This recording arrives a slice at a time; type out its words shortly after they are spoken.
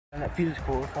And it feels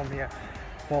cold from here,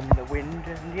 from the wind.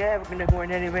 And yeah, we're gonna go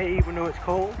in anyway, even though it's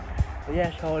cold. But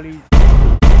yeah, Charlie.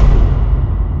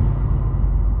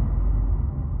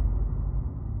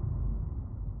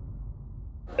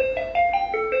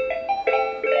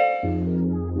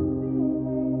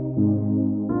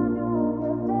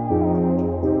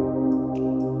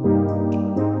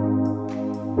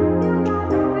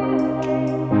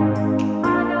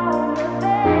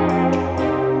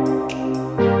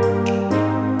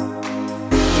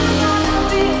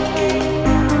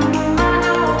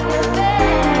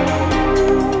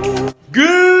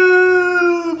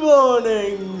 Good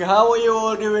morning! How are you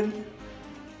all doing?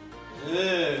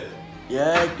 Good.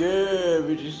 Yeah,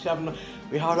 good.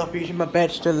 We had up eating my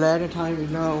bed still there. The time is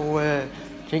now, I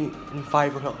think,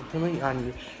 5 o'clock or something,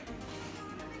 and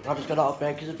I just got out of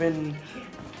bed because I've been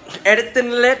editing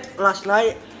late last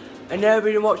night, and now I've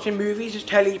been watching movies. His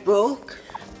telly broke.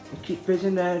 It keeps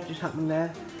fizzing there, it just happened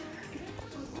there.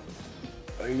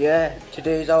 But yeah,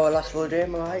 today's our last full day,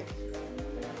 am I right?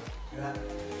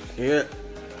 Yeah.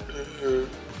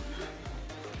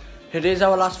 Today's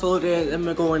our last full day, then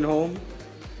we're going home.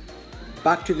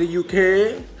 Back to the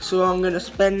UK. So I'm gonna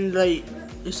spend like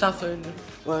this afternoon,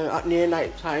 at near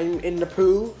night time in the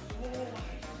pool.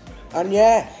 And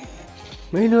yeah.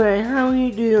 Anyway, how are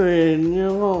you doing?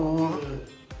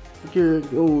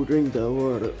 Just drink the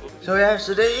water. So yeah,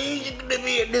 today's gonna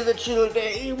be another chill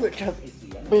day, which I've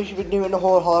basically been doing the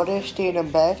whole holiday, staying in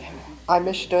bed. I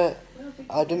missed it.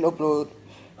 I didn't upload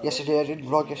yesterday. I didn't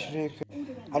vlog yesterday.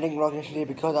 I didn't vlog yesterday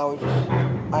because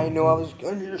I know I was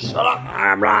gonna shut up.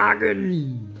 I'm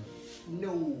vlogging.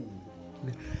 No.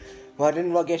 Well, I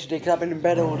didn't vlog yesterday because I've been in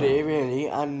bed all day, really,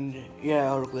 and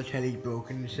yeah, look, the telly's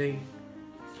broken. You see,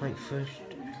 like first.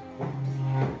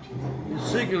 The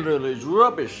signal is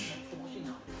rubbish.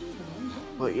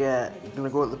 But yeah, I'm gonna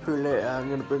go to the pool later. I'm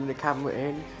gonna bring the camera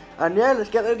in, and yeah, let's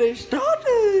get the day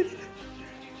started.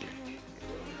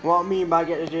 What I mean by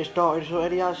getting the day started, so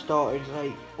already has started,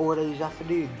 like already this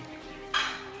afternoon.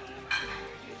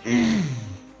 And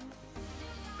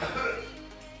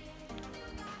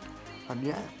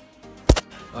yeah.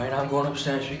 Right, I'm going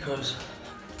upstairs because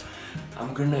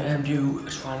I'm gonna do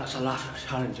try not to laugh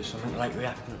challenge or something, like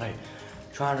reacting, like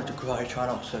try not to cry, try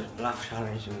not to laugh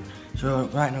challenge. And so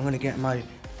right now I'm gonna get my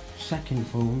second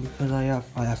phone because I have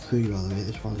three, by the way,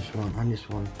 this one, and this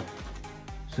one.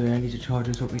 So I need to charge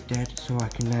this up with dead so I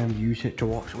can use it to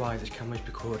watch while this camera's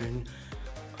recording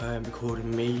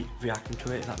me reacting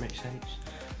to it, if that makes sense.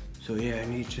 So yeah, I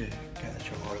need to get the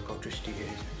charger. I've got just here.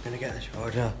 I'm gonna get the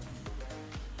charger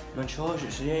and charge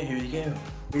it. So yeah, here we go.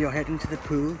 We are heading to the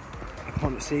pool. I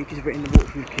can't see because we're in the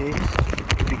waterproof case.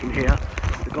 If you can hear,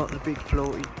 we've got the big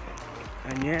floaty.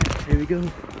 And yeah, here we go.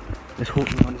 Let's hope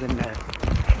no one's in there.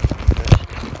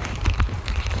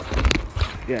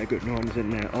 Yeah, good, no one's in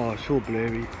there. Oh, it's so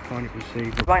blurry, can't even see.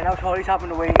 But right now, Charlie's having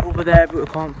to wait over there, but we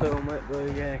can't film it.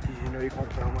 But yeah, because you know you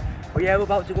can't film it. But yeah, we're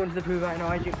about to go into the pool right now,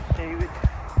 as you can see.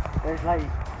 There's like,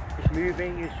 it's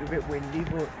moving, it's a bit windy,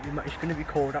 but it's going to be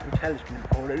cold. I can tell it's going to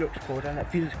be cold. It looks cold and it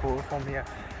feels cold from here,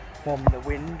 from the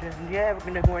wind. And yeah, we're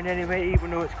going to go in anyway,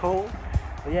 even though it's cold.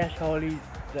 But yeah, Charlie's,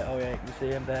 oh yeah, you can see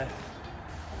him there.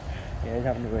 Yeah, he's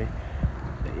having to wait.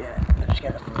 But yeah, let's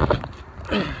get it.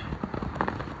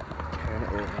 Turn it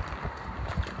over.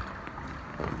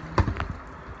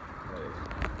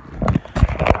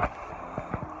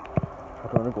 I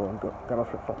don't want to go and get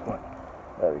off the fuck one.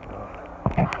 There we go.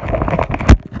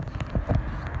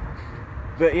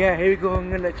 But yeah, here we go. I'm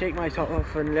gonna take my top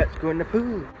off and let's go in the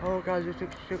pool. Oh guys, we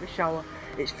took a shower.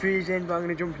 It's freezing, but I'm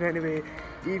gonna jump in anyway.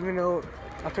 Even though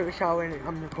I took a shower and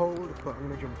I'm cold, but I'm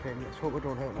gonna jump in. Let's hope I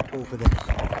don't hurt my toe for this.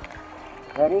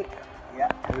 Ready?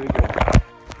 Yeah, here we go.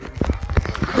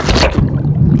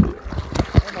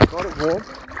 Oh my god, it's warm.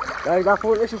 Guys, I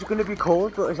thought this was gonna be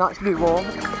cold, but it's actually warm.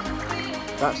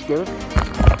 That's good.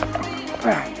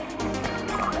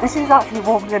 This is actually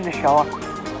warmer than the shower,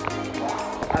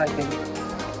 I think.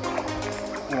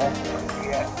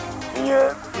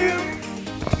 Yeah.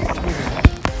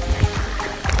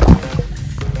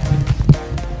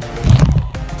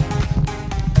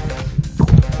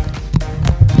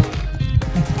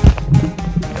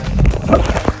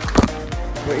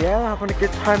 But yeah, we're having a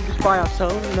good time just by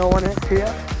ourselves, no one is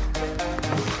here.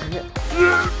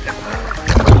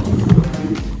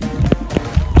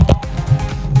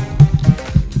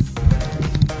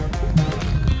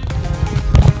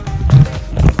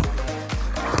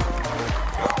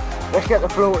 Let's get the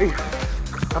floaty.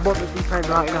 I'm on the deep end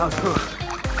right now, so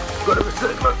I've got to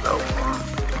reset myself.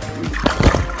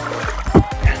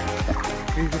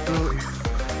 Here's the floaty.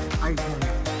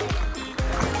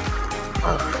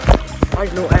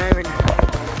 There's no air in it.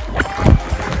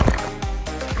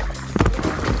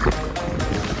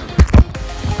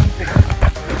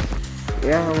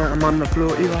 I'm on the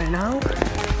floaty right now.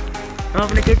 I'm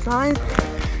having a good time.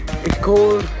 It's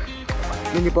cold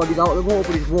when your body's out of the water,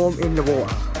 but it's warm in the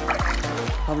water.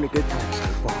 Having a good time so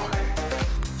far.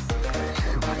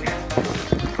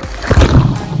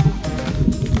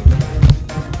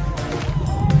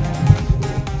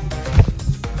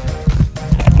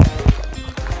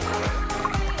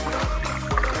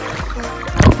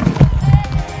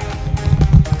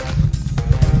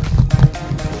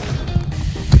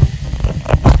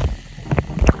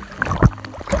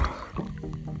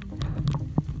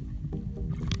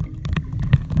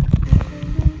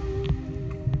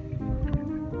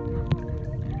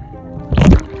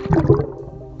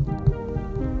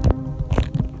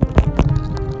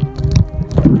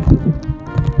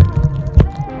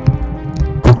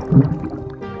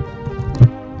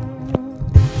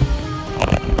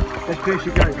 Let's fish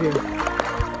it right here.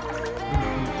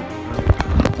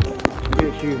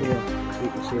 Fish you here, you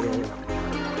can see it here.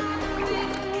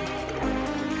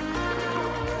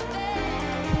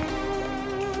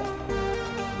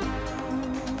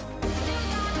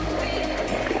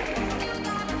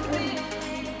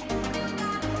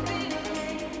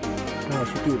 I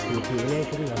should do it for you here,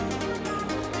 shouldn't I?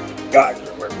 God.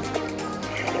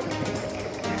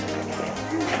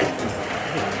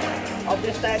 I'll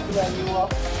just stand where you are.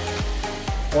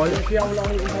 Oh, let's see how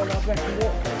long you can hold that back to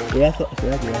walk. Yeah, I thought so,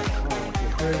 yeah.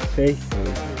 See?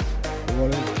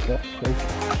 One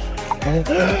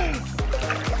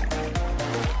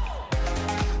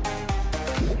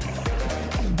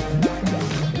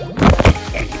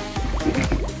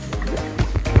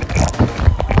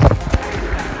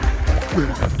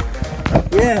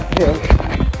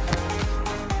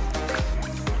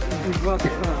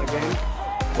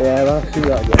yeah, let's do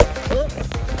that again.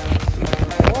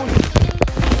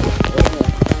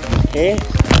 Okay.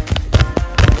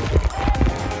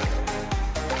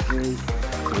 3,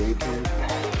 2,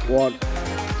 1.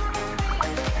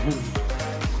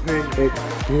 3,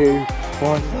 2,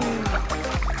 1.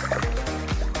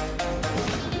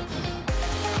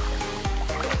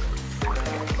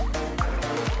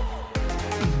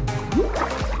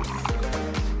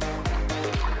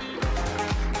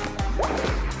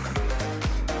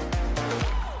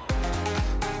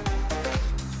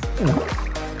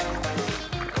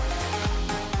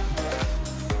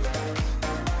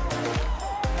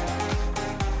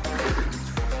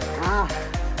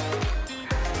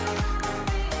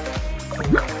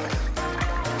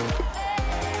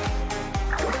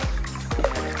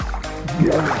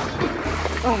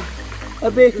 I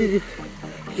basically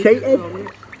shated.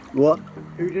 What?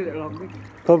 Who did it longest?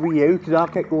 Probably you, because I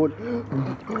kept going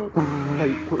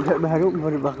like putting my head up and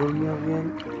putting it back on you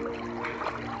again.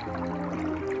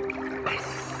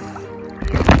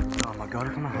 Oh my god,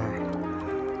 look at my hair.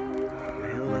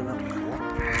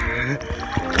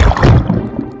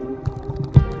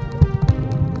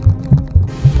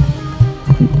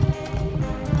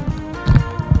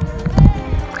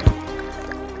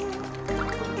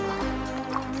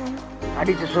 I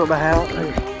need to sort my hair out,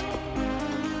 please.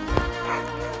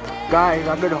 Guys,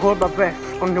 I'm going to hold my breath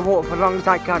underwater for as long as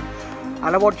I can,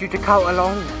 and I want you to count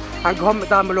along and comment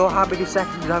down below how many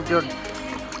seconds I've done.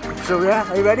 So yeah,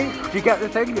 are you ready? Do you get the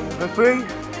thing? For 3,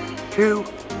 2,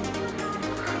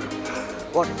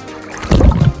 1.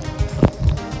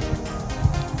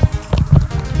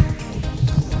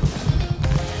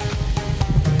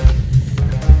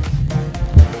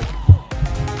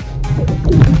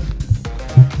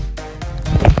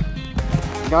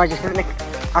 Guys,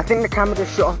 I think the camera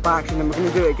just shut off by accident, and we're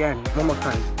going to do it again, one more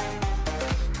time.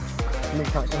 Let me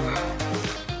catch some.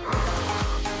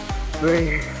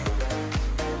 3,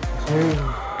 2,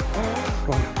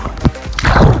 1.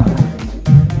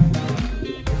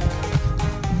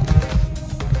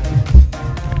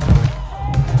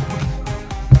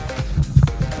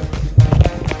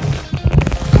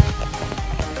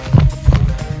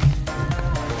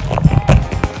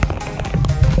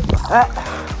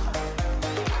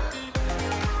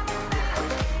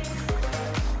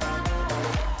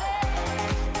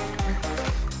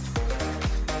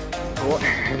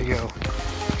 There you go.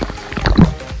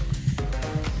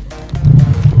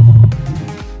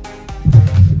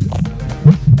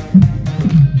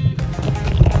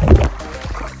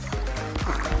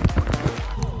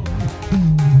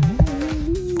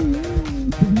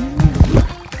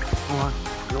 Come on,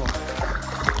 come on.